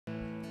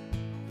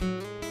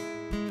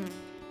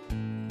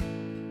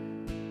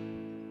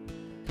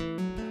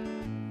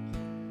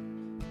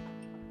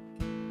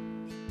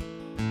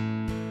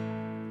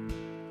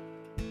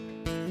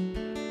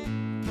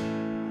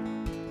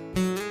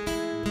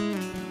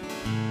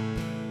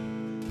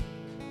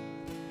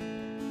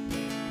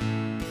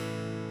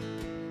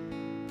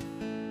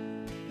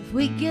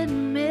we get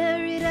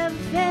married, have a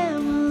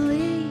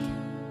family,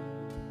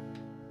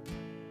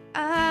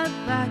 I'd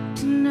like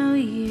to know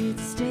you'd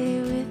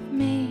stay with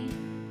me.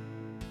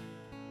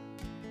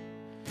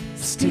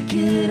 Stick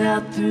it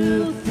out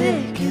through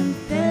thick and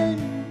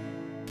thin.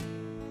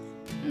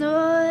 No,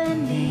 I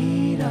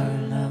need our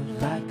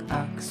love like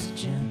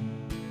oxygen.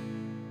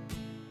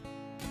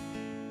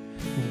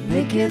 We'll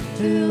make it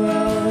through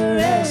all the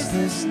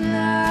restless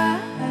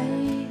nights.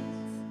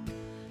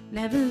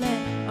 Never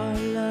let our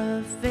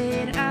love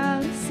fade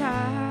out of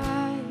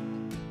sight.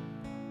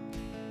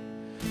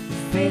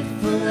 We're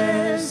faithful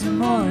as the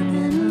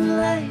morning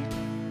light.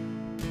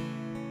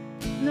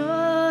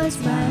 No, it's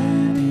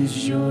mine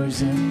is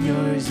yours and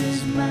yours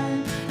is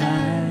mine.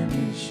 Mine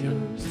is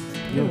yours,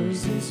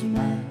 yours is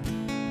mine.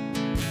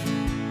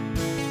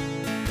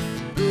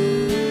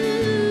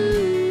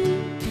 Ooh,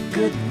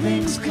 good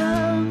things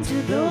come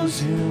to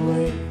those who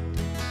wait.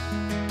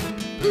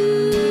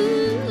 Ooh,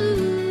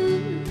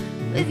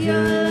 with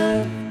your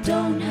love,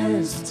 don't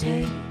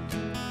hesitate.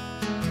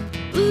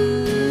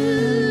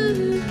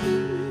 Ooh,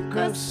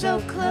 grow so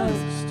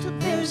close till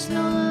there's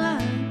no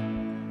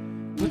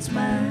line. What's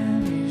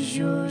mine is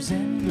yours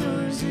and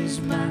yours is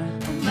mine.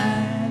 Oh,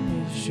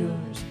 mine is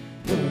yours,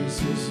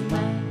 yours is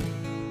mine.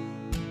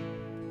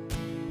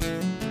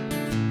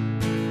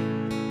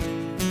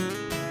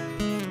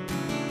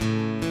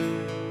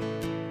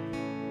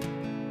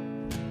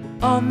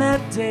 On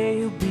that day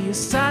you'll be a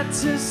sight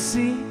to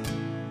see.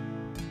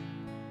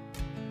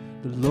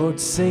 The Lord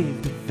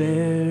saved the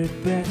very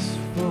best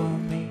for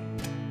me.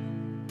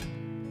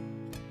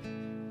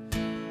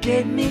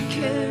 Gave me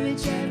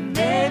courage and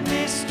made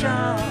me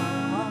strong,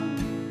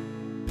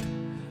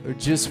 or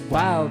just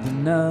wild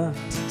enough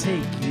to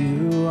take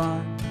you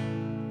on.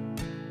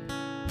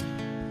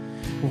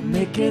 We'll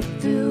make it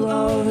through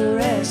all the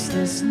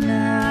restless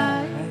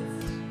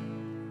nights,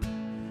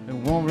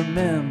 and won't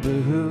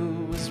remember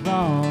who was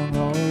wrong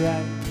or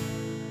right.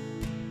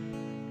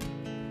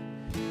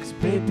 'Cause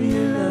baby,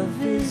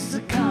 love is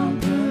a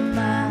compromise.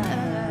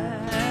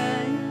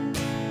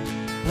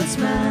 What's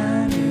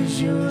mine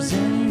is yours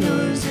and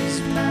yours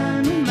is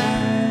mine.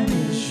 Mine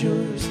is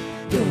yours,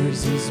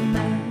 yours is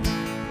mine.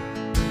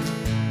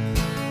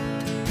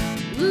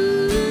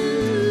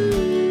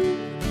 Ooh,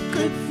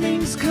 good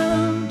things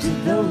come to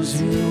those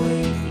who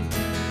wait.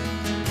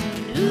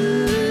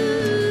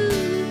 Ooh,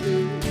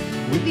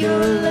 with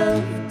your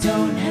love,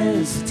 don't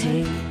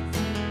hesitate.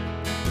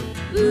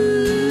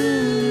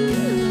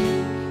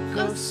 Ooh,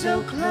 go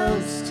so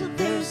close till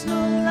there's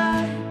no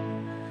line.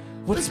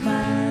 What's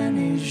mine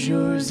is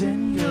yours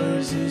and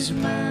yours is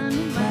mine.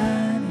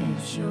 Mine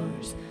is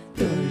yours,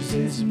 yours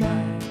is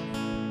mine.